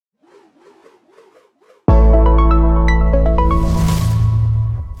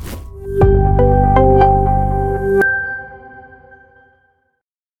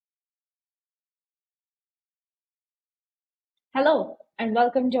and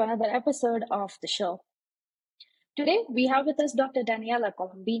welcome to another episode of the show. Today, we have with us Dr. Daniela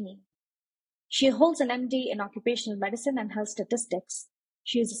Colombini. She holds an MD in Occupational Medicine and Health Statistics.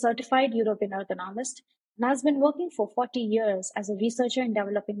 She is a certified European ergonomist and has been working for 40 years as a researcher in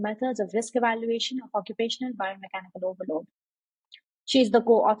developing methods of risk evaluation of occupational biomechanical overload. She is the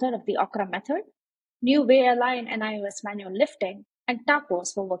co-author of the OCRA method, New Way Align and iOS manual lifting, and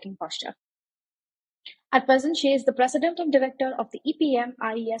TAPOS for working posture. At present, she is the president and director of the EPM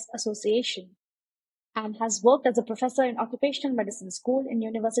IES Association and has worked as a professor in occupational medicine school in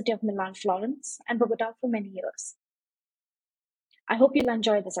University of Milan, Florence, and Bogota for many years. I hope you'll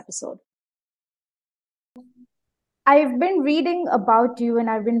enjoy this episode. I've been reading about you and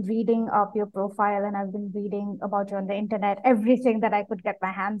I've been reading up your profile and I've been reading about you on the internet, everything that I could get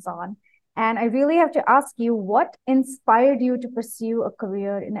my hands on. And I really have to ask you, what inspired you to pursue a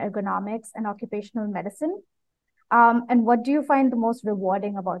career in ergonomics and occupational medicine? And what do you find the most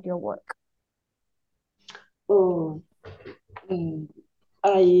rewarding about your work? Oh,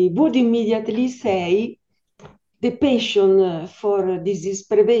 I would immediately say the passion for disease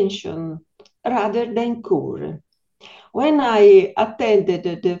prevention rather than cure. When I attended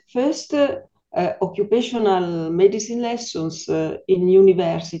the first occupational medicine lessons in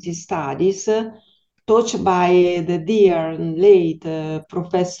university studies, taught by the dear and late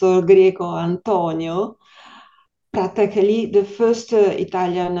Professor Greco Antonio, practically the first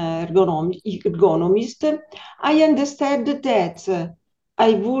Italian ergonomist, I understood that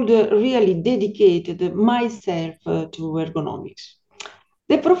I would really dedicate myself to ergonomics.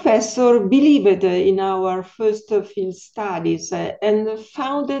 The professor believed in our first field studies and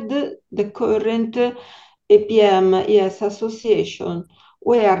founded the current APM-ES Association,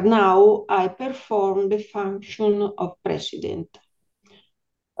 where now I perform the function of president.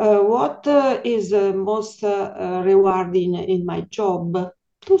 What is most rewarding in my job?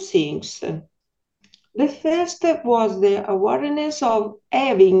 Two things. The first was the awareness of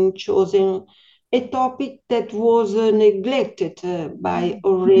having chosen a topic that was neglected by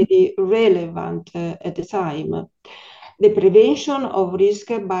already relevant at the time, the prevention of risk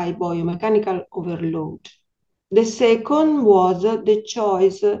by biomechanical overload. The second was the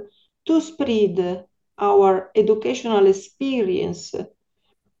choice to spread our educational experience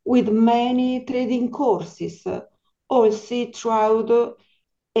with many trading courses, also throughout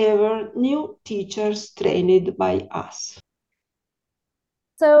ever new teachers trained by us.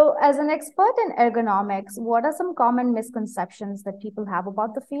 So, as an expert in ergonomics, what are some common misconceptions that people have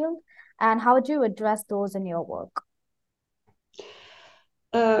about the field, and how do you address those in your work?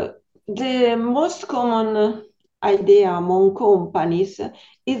 The most common idea among companies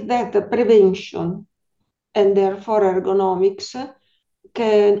is that the prevention and therefore ergonomics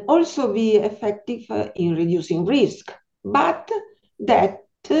can also be effective in reducing risk, but that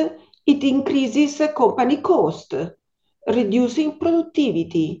it increases company cost, reducing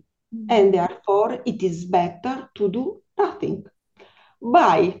productivity, and therefore it is better to do nothing.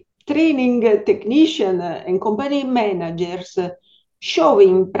 By training technicians and company managers,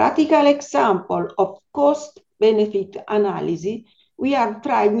 showing practical example of cost-benefit analysis, we are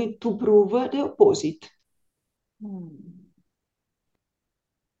trying to prove the opposite.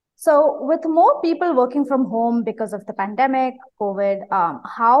 So, with more people working from home because of the pandemic, COVID,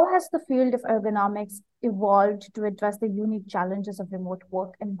 how has the field of ergonomics evolved to address the unique challenges of remote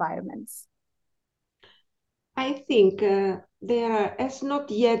work environments? I think there has not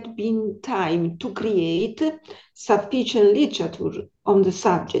yet been time to create sufficient literature on the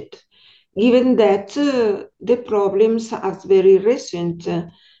subject, given that the problems are very recent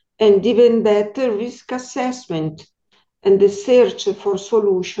and given that risk assessment and the search for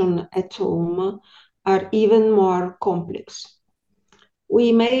solution at home are even more complex.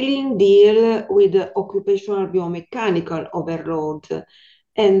 We mainly deal with occupational biomechanical overload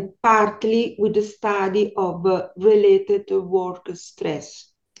and partly with the study of related work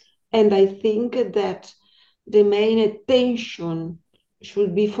stress. And I think that the main attention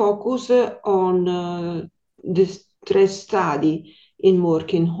should be focused on the stress study in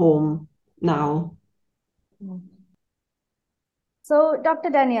working home now. So, Dr.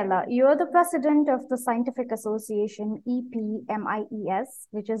 Daniela, you're the president of the Scientific Association EPMIES,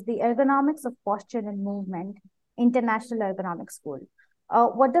 which is the Ergonomics of Posture and Movement International Ergonomics School.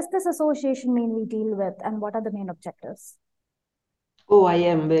 What does this association mainly deal with, and what are the main objectives? Oh, I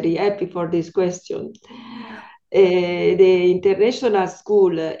am very happy for this question. The International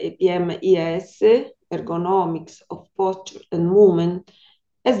School EPMIES, Ergonomics of Posture and Movement,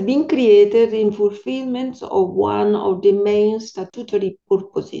 has been created in fulfillment of one of the main statutory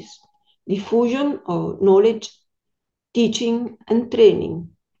purposes, diffusion of knowledge teaching and training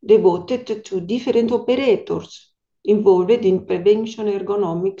devoted to different operators involved in prevention,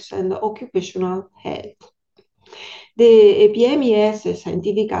 ergonomics, and occupational health. The APMES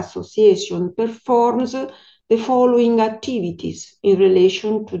Scientific Association performs the following activities in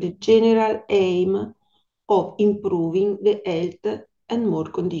relation to the general aim of improving the health and more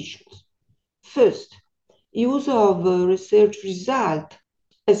conditions. First, use of research result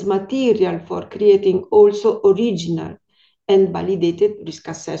as material for creating also original and validated risk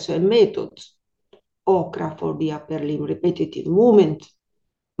assessment methods. OCRA for the upper limb repetitive movement,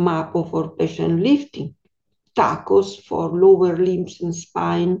 MAPO for patient lifting, TACOS for lower limbs and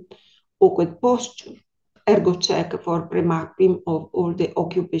spine, awkward posture, ErgoCheck for pre-mapping of all the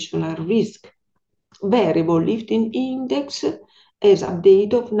occupational risk, variable lifting index as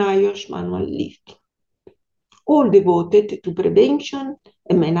update of NIOSH manual lifting, all devoted to prevention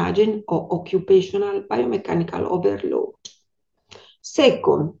and managing of occupational biomechanical overload.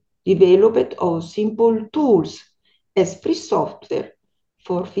 Second, development of simple tools as free software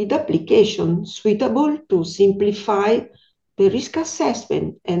for feed application suitable to simplify the risk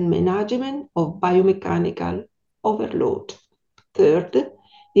assessment and management of biomechanical overload. Third,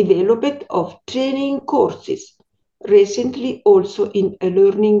 development of training courses, recently also in a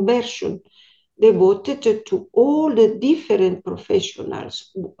learning version, devoted to all the different professionals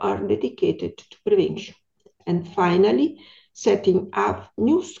who are dedicated to prevention. And finally, setting up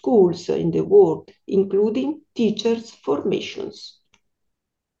new schools in the world, including teachers' formations.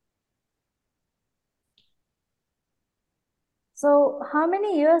 So, how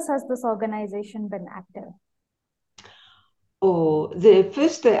many years has this organization been active? Oh, the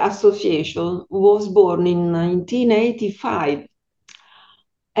first association was born in 1985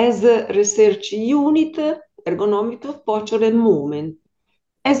 as a research unit, ergonomics of posture and movement,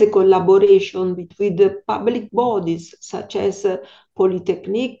 as a collaboration between the public bodies such as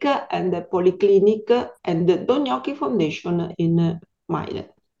Polytechnic and Polyclinic and the Doniochi Foundation in Milan.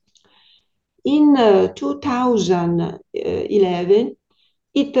 In 2011,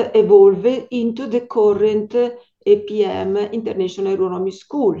 it evolved into the current APM International Ergonomics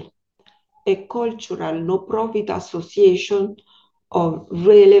School, a cultural no-profit association of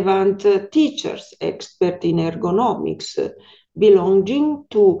relevant teachers, experts in ergonomics, belonging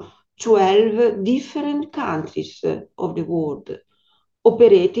to 12 different countries of the world,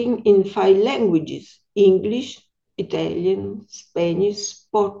 operating in 5 languages: English, Italian, Spanish,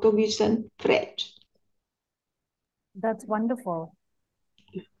 Portuguese, and French. That's wonderful.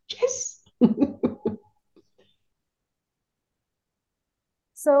 Yes.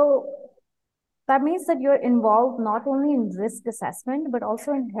 So, that means that you're involved not only in risk assessment, but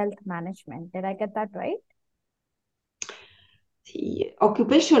also in health management. Did I get that right? The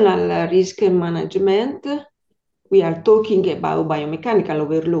occupational risk management, we are talking about biomechanical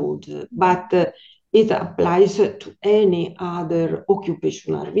overload, but it applies to any other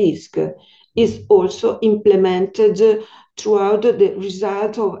occupational risk, is also implemented throughout the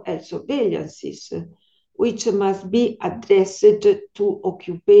result of health surveillances, which must be addressed to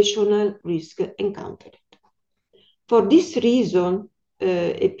occupational risk encountered. For this reason,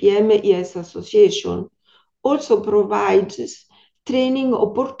 APM-ES Association also provides training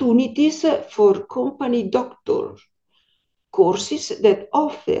opportunities for company doctors, courses that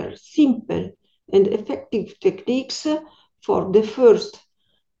offer simple and effective techniques for the first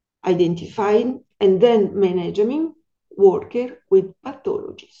identifying and then managing worker with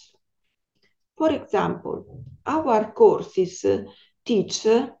pathologies. For example, our courses teach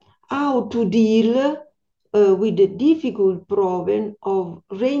how to deal with the difficult problem of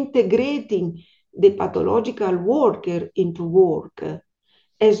reintegrating the pathological worker into work,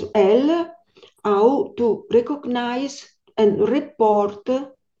 as well how to recognize and report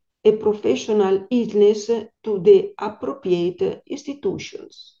a professional illness to the appropriate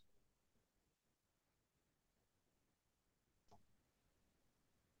institutions.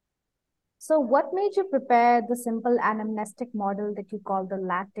 So, what made you prepare the simple anamnestic model that you call the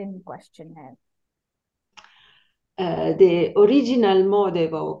Latin questionnaire? The original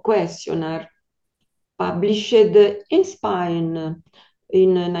model of questionnaire published in Spain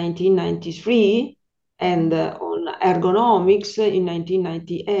in 1993 and on Ergonomics in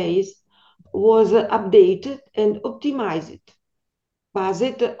 1998 was updated and optimized,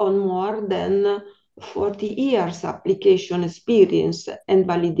 based on more than 40 years application experience and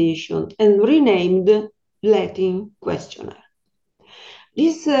validation, and renamed Latin questionnaire.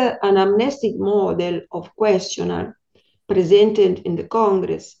 This anamnestic model of questionnaire presented in the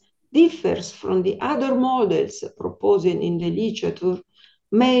Congress differs from the other models proposed in the literature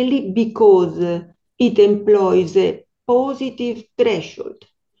mainly because it employs a positive threshold,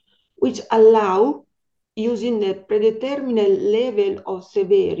 which allow, using a predetermined level of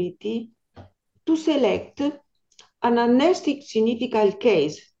severity, to select an amnestic significant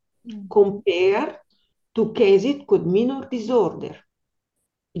case compared to cases with minor disorder,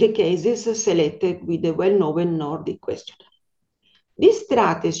 the cases selected with the well-known Nordic questionnaire. This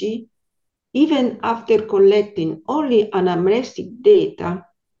strategy, even after collecting only anamnestic data,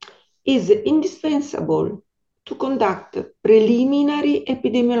 is indispensable to conduct preliminary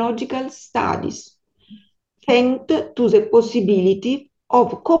epidemiological studies, thanks to the possibility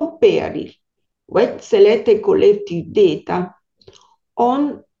of comparing well-selected collective data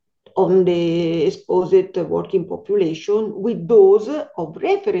on the exposed working population with those of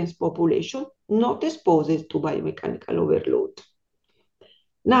reference population not exposed to biomechanical overload.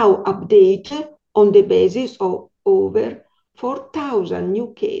 Now update on the basis of over 4,000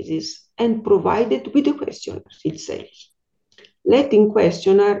 new cases and provided with the questionnaire itself. Letting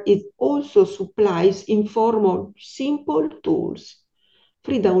questionnaire it also supplies informal, simple tools,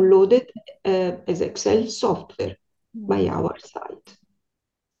 free downloaded as Excel software by our site.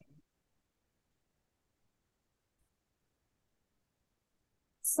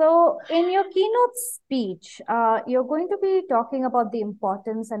 So, in your keynote speech, you're going to be talking about the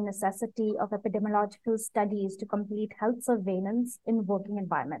importance and necessity of epidemiological studies to complete health surveillance in working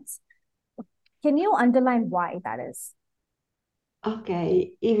environments. Can you underline why that is?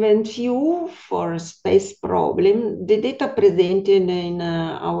 Okay, event view for space problem, the data presented in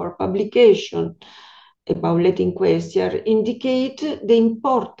our publication about letting questionnaire indicate the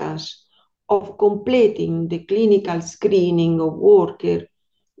importance of completing the clinical screening of workers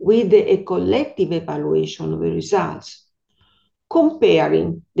with a collective evaluation of the results,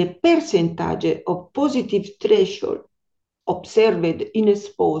 comparing the percentage of positive threshold observed in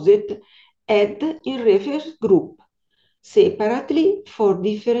exposed and in reference group separately for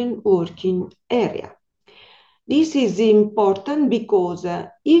different working areas. This is important because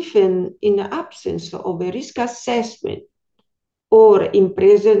even in the absence of a risk assessment or in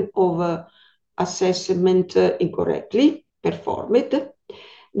presence of assessment incorrectly performed,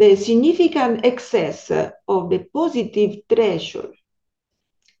 the significant excess of the positive threshold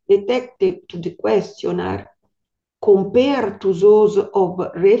detected to the questionnaire compared to those of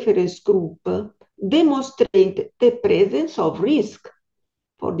reference group demonstrate the presence of risk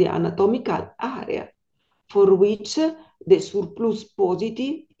for the anatomical area for which the surplus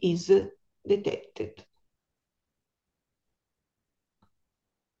positive is detected.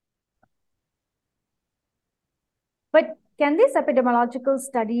 But can these epidemiological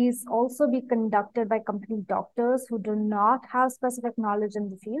studies also be conducted by company doctors who do not have specific knowledge in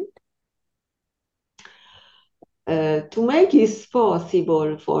the field? To make it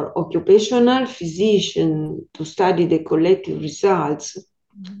possible for occupational physicians to study the collective results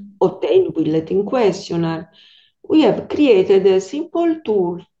obtained with letting questionnaire, we have created a simple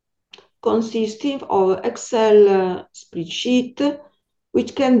tool consisting of Excel spreadsheet,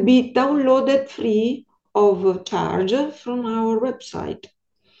 which can be downloaded free of charge from our website.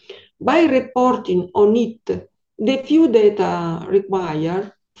 By reporting on it the few data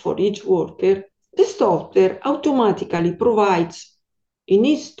required for each worker, the software automatically provides in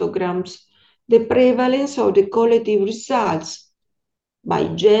histograms the prevalence of the collective results by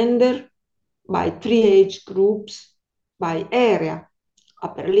gender, by 3 age groups, by area,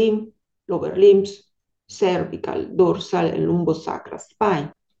 upper limb, lower limbs, cervical, dorsal, and lumbosacral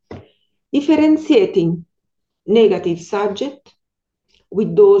spine, differentiating negative subject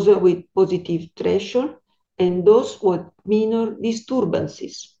with those with positive threshold and those with minor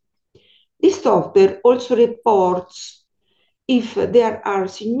disturbances. This software also reports if there are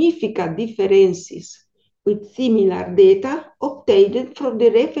significant differences with similar data obtained from the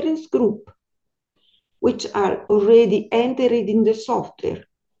reference group, which are already entered in the software.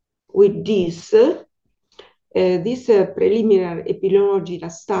 With this preliminary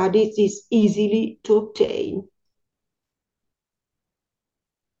epidemiological studies is easily to obtain.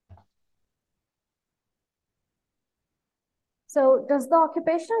 So, does the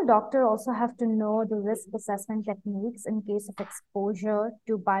occupational doctor also have to know the risk assessment techniques in case of exposure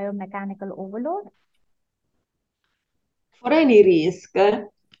to biomechanical overload? For any risk,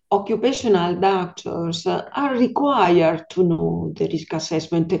 occupational doctors are required to know the risk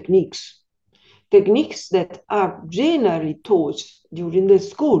assessment techniques that are generally taught during the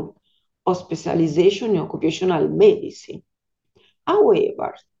school of specialization in occupational medicine.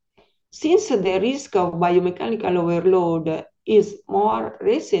 However, since the risk of biomechanical overload is more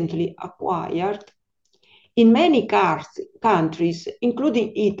recently acquired, in many countries,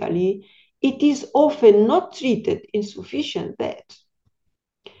 including Italy, it is often not treated in sufficient depth.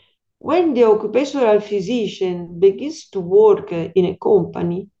 When the occupational physician begins to work in a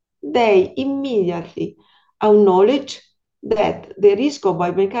company, they immediately acknowledge that the risk of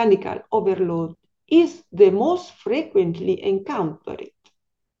biomechanical overload is the most frequently encountered,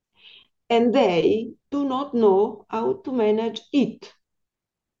 and they do not know how to manage it,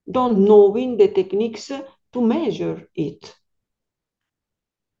 don't knowing the techniques to measure it.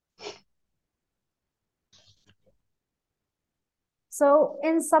 So,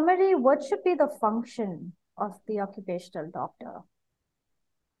 in summary, what should be the function of the occupational doctor?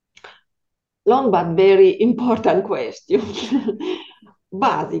 Long but very important question.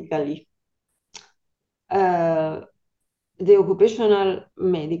 Basically, the occupational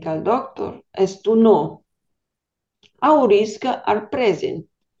medical doctor has to know how risks are present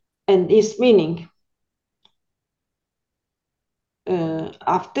and its meaning.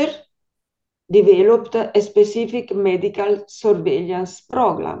 After developed a specific medical surveillance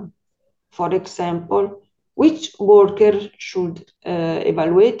program. For example, which worker should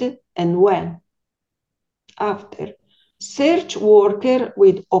evaluate and when. After, search worker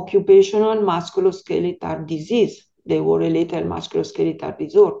with occupational musculoskeletal disease, the related musculoskeletal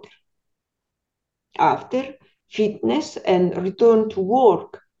disorder. After, fitness and return to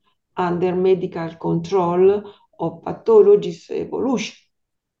work under medical control of pathology's evolution.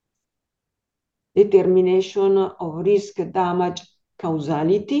 Determination of risk damage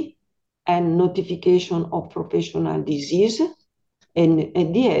causality and notification of professional disease, and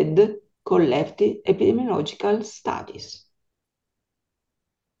at the end, collective epidemiological studies.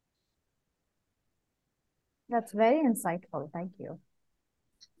 That's very insightful. Thank you.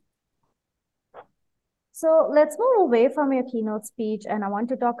 So let's move away from your keynote speech, and I want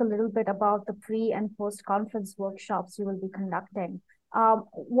to talk a little bit about the pre and post conference workshops you will be conducting.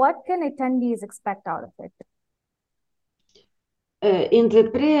 What can attendees expect out of it? In the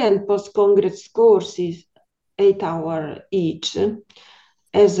pre and post congress courses, 8 hours each,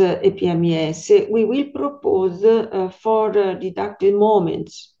 as a PMES, we will propose 4 didactic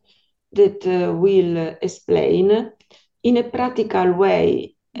moments that will explain in a practical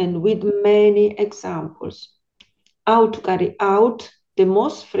way and with many examples how to carry out the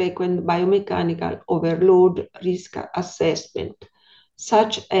most frequent biomechanical overload risk assessment,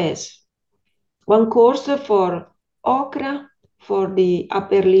 such as one course for OCRA for the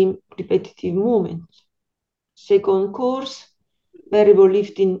upper limb repetitive movements, second course variable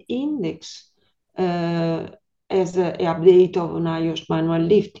lifting index as an update of NIOSH manual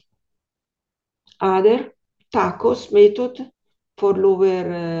lifting, other TACOS method for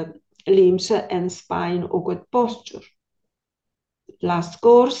lower limbs and spine awkward posture. Last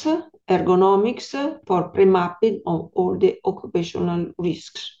course, Ergonomics for pre-mapping of all the occupational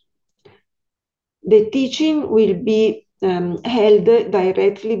risks. The teaching will be held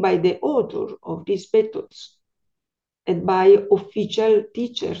directly by the author of these methods and by official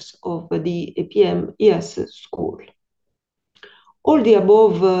teachers of the PMES school. All the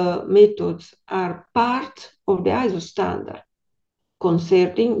above methods are part of the ISO standard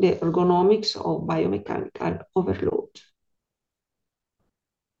concerning the ergonomics of biomechanical overload.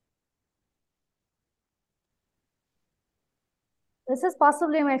 This is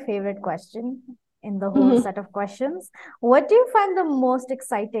possibly my favorite question in the whole set of questions. What do you find the most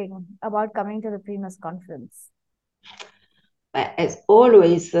exciting about coming to the PMES conference? As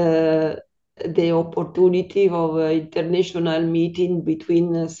always, the opportunity of international meeting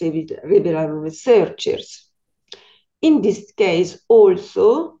between several researchers. In this case,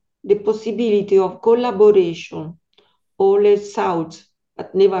 also, the possibility of collaboration, always sought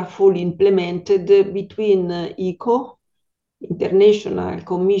but never fully implemented between ICO, International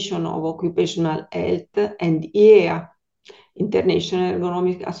Commission of Occupational Health, and IEA, International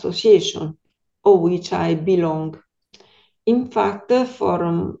Ergonomic Association, of which I belong. In fact,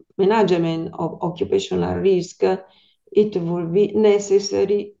 for management of occupational risk, it will be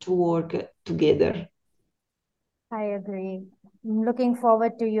necessary to work together. I agree. I'm looking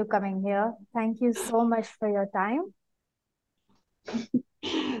forward to you coming here. Thank you so much for your time.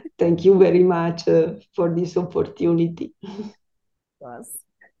 Thank you very much for this opportunity. Yes.